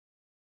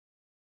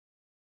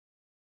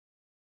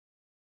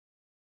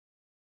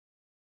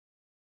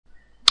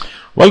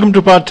Welcome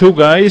to part 2,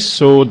 guys.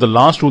 So the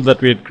last rule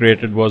that we had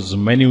created was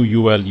menu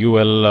UL.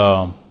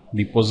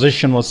 The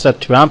position was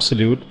set to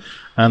absolute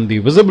and the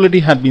visibility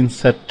had been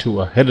set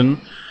to a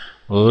hidden.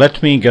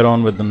 Let me get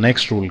on with the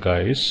next rule,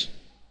 guys.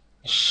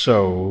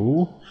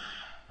 So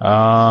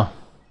let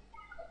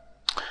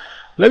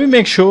me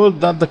make sure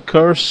that the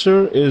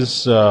cursor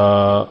is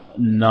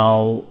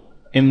now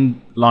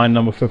in line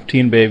number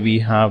 15 where we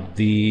have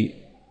the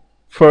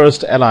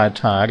first li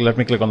tag. Let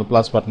me click on the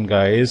plus button,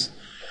 guys.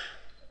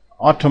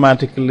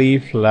 Automatically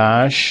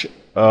Flash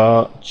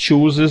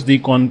chooses the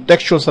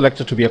contextual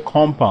selector to be a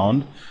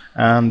compound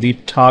and the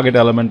target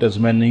element is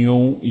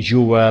menu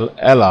UL li.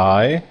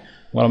 I'm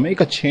going to make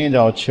a change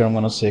out here. I'm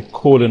going to say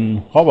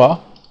 :hover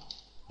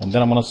and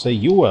then I'm going to say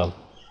UL.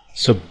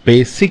 So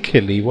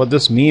basically what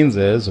this means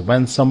is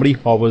when somebody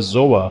hovers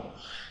over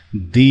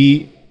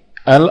the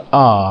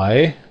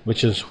li,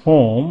 which is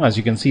home, as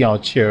you can see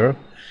out here,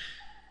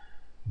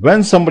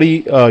 when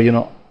somebody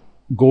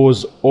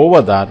goes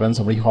over that, when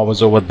somebody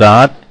hovers over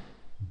that,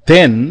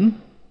 then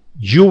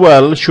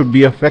UL should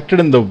be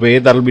affected in the way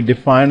that will be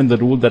defined in the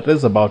rule that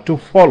is about to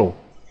follow.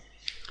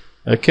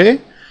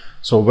 Okay,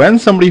 so when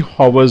somebody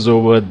hovers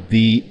over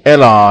the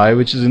li,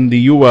 which is in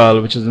the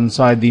UL, which is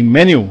inside the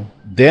menu,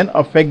 then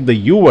affect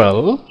the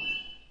UL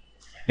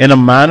in a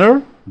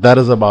manner that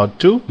is about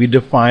to be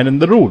defined in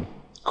the rule.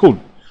 Cool.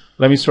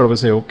 Let me start with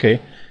say okay,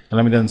 and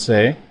let me then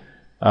say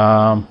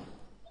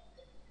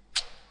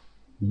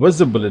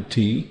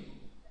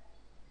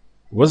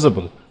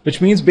visible, which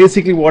means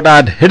basically what I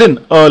had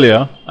hidden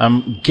earlier,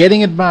 I'm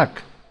getting it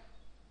back.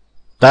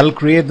 That'll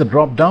create the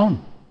drop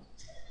down.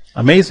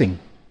 Amazing,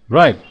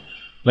 right?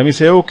 Let me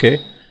say okay,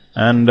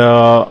 and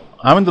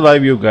I'm in the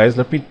live view, guys.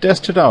 Let me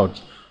test it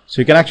out.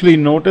 So you can actually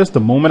notice the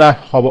moment I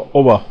hover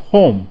over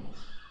home,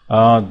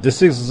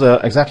 this is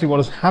exactly what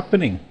is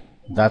happening.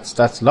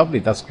 That's lovely.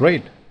 That's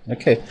great.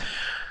 Okay.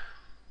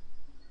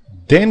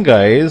 Then,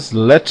 guys,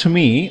 let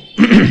me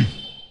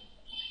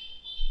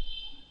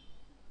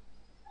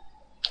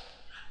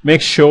make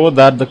sure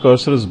that the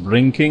cursor is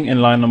blinking in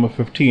line number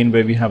 15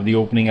 where we have the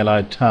opening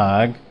li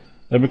tag.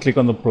 Let me click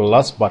on the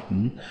plus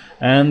button,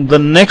 and the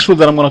next rule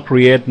that I'm going to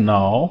create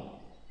now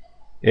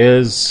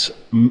is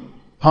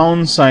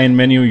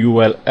 #menu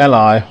UL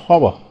li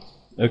hover.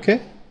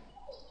 Okay,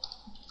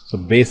 so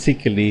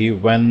basically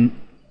when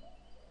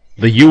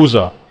the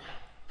user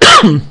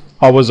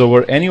hovers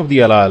over any of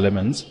the li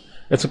elements,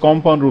 it's a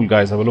compound rule,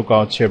 guys. Have a look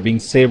out here, being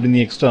saved in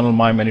the external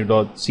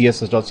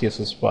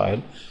mymenu.css.css file.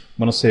 I'm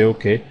going to say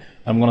okay.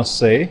 I'm going to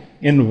say,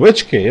 in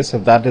which case,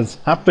 if that is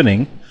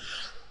happening,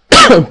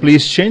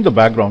 please change the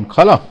background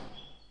color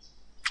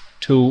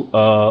to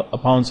a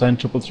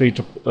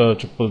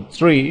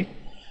 $333.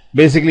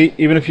 Basically,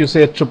 even if you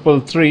say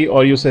 333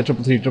 or you say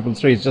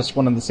 333, it's just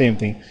one and the same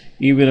thing.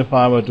 Even if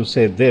I were to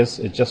say this,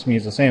 it just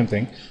means the same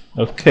thing.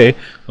 Okay,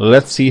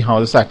 let's see how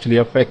this actually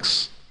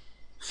affects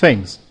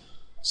things.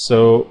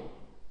 So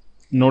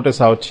notice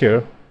out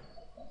here,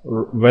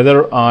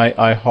 whether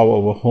I hover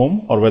over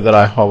home or whether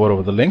I hover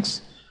over the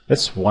links,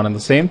 it's one and the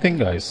same thing,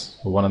 guys.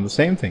 One and the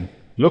same thing.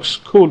 Looks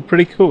cool,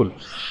 pretty cool.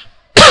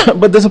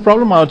 But there's a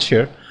problem out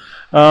here.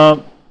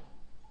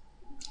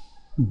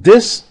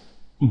 This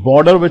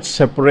border which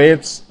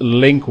separates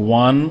link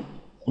 1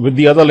 with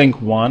the other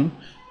link 1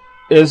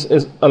 is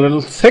a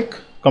little thick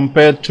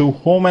compared to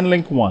home and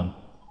link 1.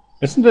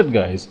 Isn't it,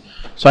 guys?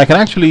 So I can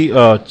actually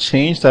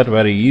change that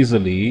very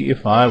easily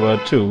if I were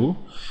to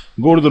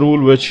go to the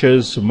rule which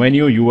is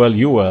menu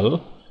UL,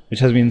 which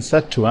has been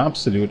set to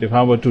absolute. If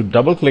I were to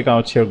double click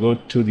out here, go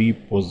to the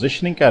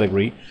positioning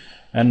category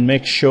and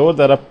make sure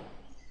that I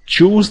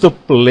choose the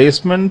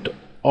placement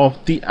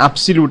of the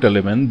absolute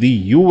element,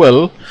 the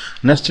UL,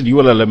 nested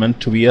UL element,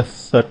 to be a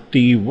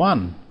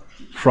 31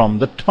 from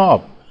the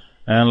top.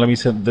 And let me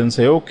then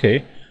say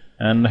okay,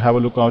 and have a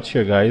look out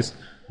here, guys.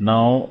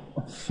 Now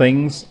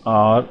things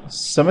are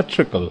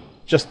symmetrical.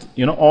 Just,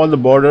 all the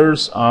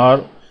borders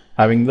are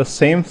having the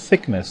same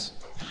thickness.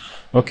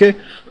 Okay.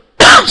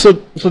 So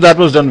that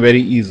was done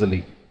very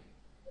easily,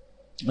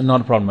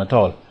 not a problem at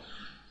all.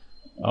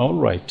 All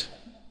right,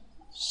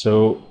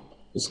 so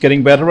it's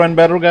getting better and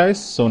better, guys.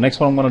 So next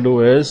what I'm going to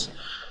do is,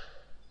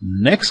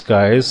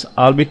 guys,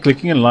 I'll be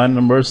clicking in line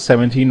number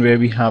 17 where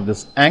we have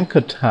this anchor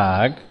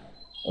tag.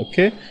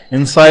 Okay,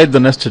 inside the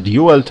nested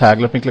UL tag,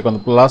 let me click on the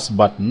plus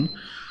button.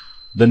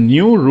 The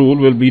new rule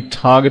will be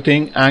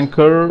targeting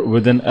anchor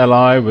within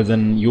li,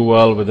 within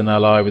UL, within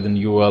li, within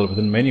UL,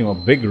 within menu, a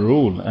big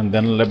rule. And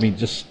then let me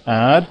just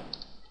add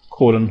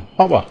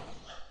 :hover.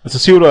 It's a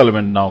pseudo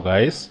element now,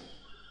 guys,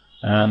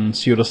 and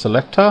pseudo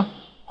selector,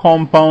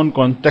 compound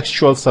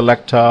contextual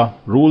selector.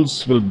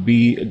 Rules will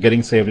be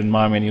getting saved in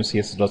my menu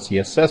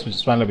CSS.css, which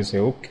is fine. Let me say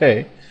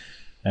okay,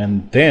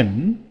 and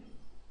then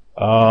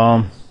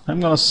I'm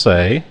gonna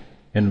say,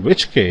 in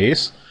which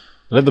case,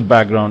 let the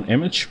background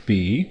image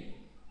be,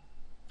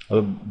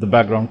 or the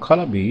background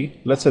color be,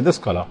 let's say this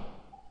color,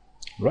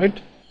 right?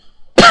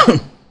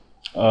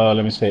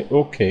 Let me say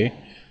okay,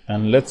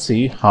 and let's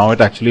see how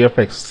it actually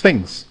affects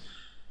things.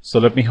 So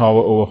let me hover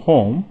over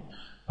home.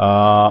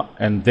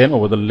 and then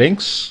over the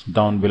links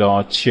down below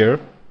our chair.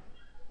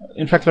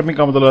 In fact, let me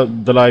come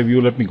with the live view.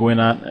 Let me go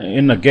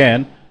in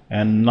again,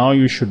 and now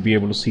you should be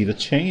able to see the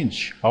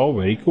change. How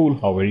very cool,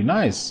 how very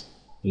nice,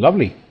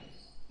 lovely.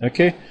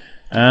 Okay,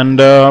 and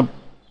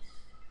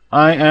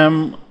I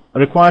am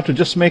required to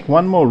just make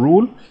one more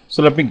rule.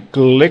 So let me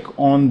click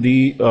on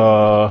the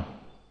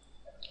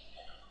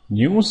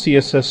new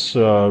CSS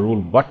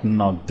rule button.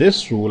 Now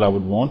this rule I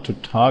would want to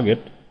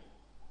target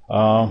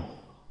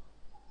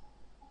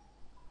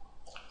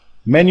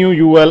menu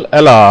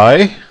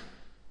ULLI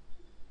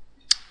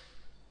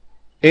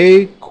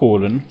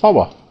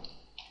a:hover.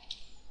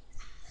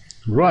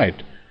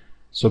 Right,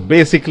 so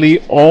basically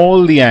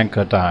all the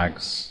anchor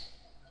tags,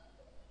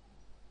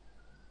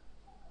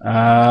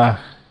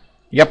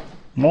 yep,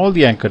 all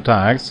the anchor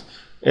tags.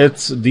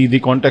 It's the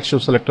contextual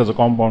selector as a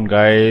compound,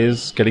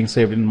 guys, getting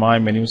saved in my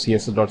menu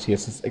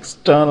CSS.css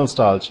external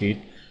style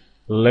sheet.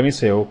 Let me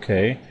say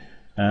okay,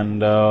 and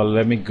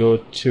let me go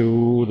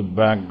to the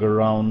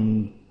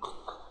background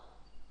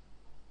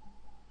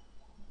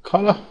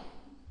color,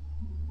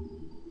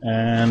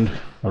 and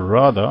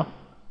rather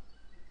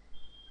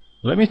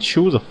let me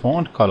choose a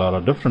font color,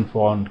 a different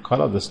font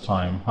color this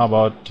time. How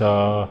about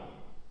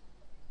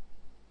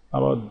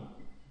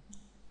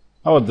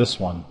this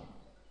one?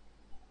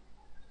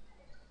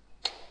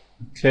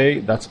 Okay,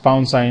 that's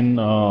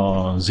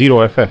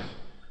 $0FF,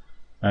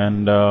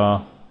 and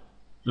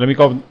let me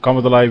come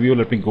with the live view.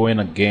 Let me go in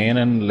again,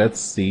 and let's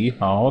see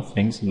how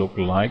things look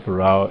like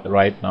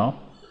right now.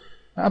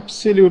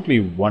 Absolutely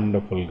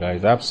wonderful,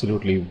 guys,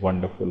 absolutely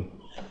wonderful.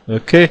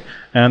 Okay,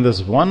 and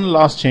there's one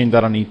last change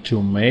that I need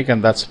to make,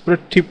 and that's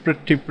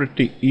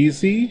pretty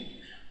easy.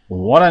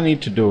 What I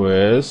need to do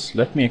is,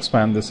 let me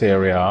expand this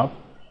area up,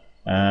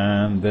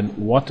 and then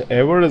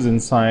whatever is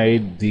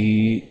inside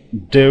the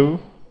div,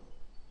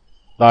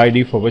 the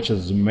ID for which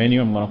is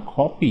menu, I'm going to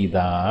copy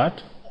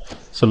that.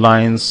 So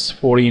lines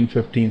 14,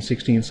 15,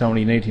 16,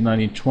 17, 18,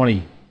 19,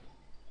 20,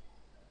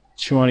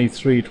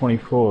 23,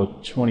 24,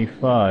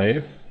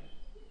 25,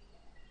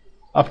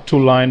 up to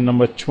line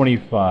number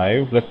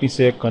 25. Let me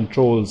say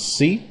Control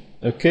C.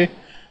 Okay,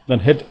 then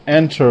hit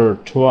enter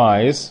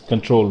twice,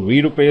 Control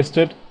V to paste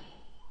it,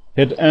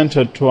 hit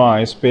enter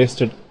twice,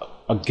 paste it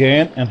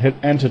again, and hit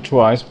enter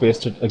twice,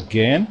 paste it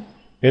again,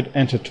 hit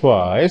enter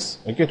twice.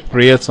 Okay, to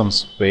create some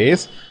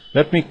space.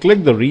 Let me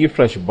click the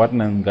refresh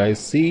button, and guys,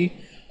 see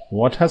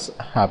what has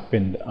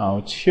happened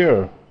out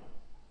here.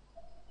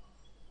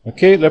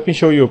 Okay, let me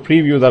show you a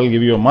preview that'll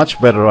give you a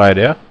much better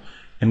idea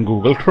in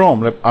Google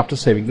Chrome after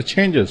saving the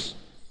changes.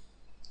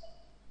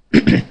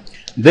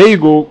 There you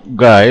go,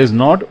 guys.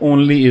 Not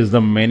only is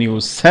the menu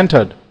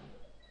centered,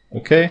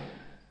 okay,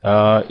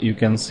 you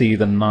can see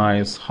the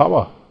nice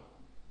hover.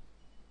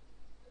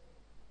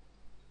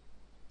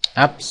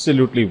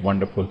 Absolutely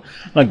wonderful.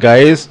 Now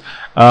guys,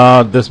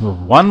 there's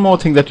one more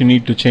thing that you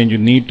need to change. You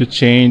need to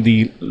change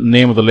the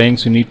name of the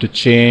links. You need to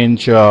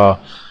change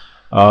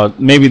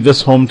maybe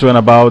this home to and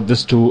about,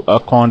 this to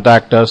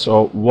contact us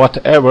or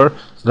whatever.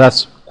 So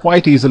that's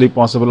quite easily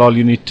possible. All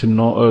you need to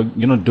know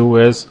do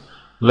is,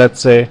 let's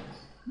say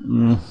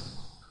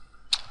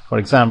for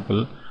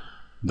example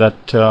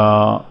that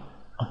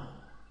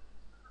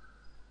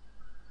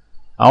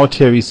out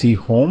here we see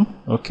home,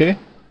 okay,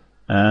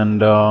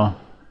 and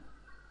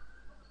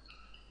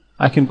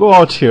I can go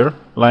out here,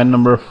 line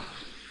number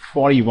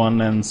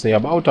 41, and say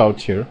about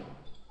out here.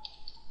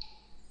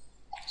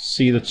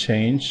 See the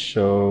change.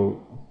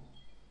 So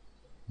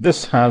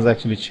this has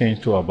actually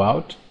changed to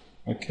about.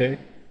 Okay,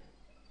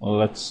 well,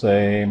 let's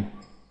say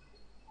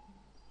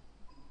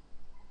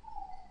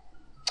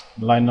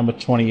line number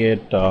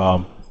 28,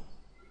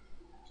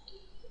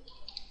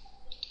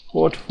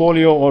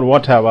 portfolio or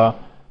whatever,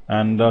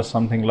 and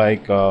something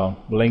like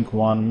link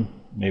 1,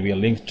 maybe a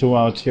link 2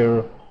 out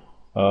here,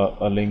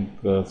 a link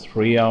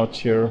 3 out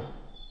here,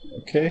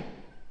 okay,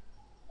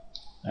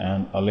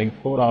 and a link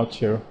 4 out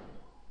here.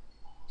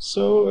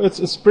 So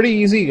it's pretty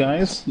easy,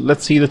 guys.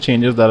 Let's see the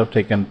changes that have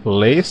taken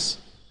place.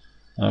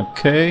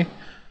 Okay,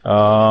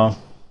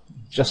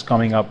 just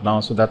coming up now.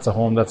 So that's a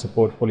home, that's a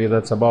portfolio,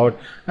 that's about,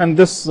 and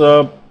this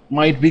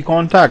might be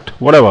contact,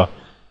 whatever.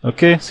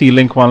 Okay, see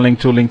link 1,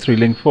 link 2, link 3,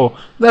 link 4.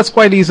 That's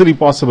quite easily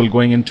possible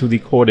going into the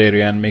code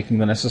area and making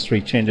the necessary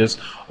changes.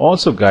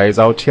 Also, guys,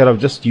 out here I've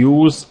just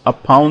used a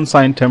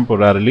 £sign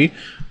temporarily,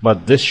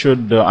 but this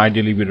should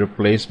ideally be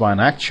replaced by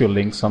an actual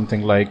link,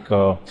 something like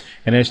an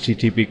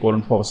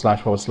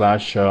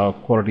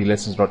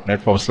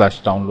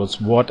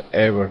http://qualitylessons.net/downloads,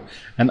 whatever,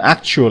 an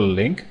actual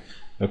link.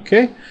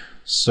 Okay,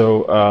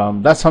 so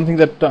that's something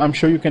that I'm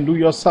sure you can do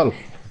yourself.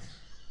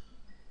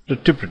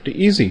 Pretty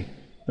easy.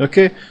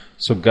 Okay,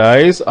 so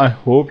guys, I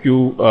hope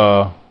you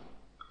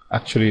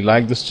actually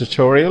like this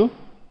tutorial.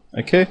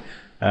 Okay,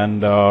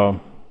 and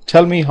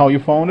tell me how you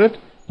found it,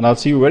 and I'll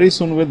see you very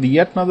soon with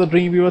yet another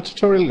Dreamweaver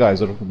tutorial,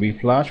 guys. Or it will be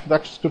Flash with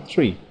ActionScript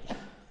 3.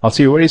 I'll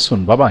see you very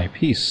soon. Bye bye.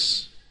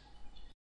 Peace.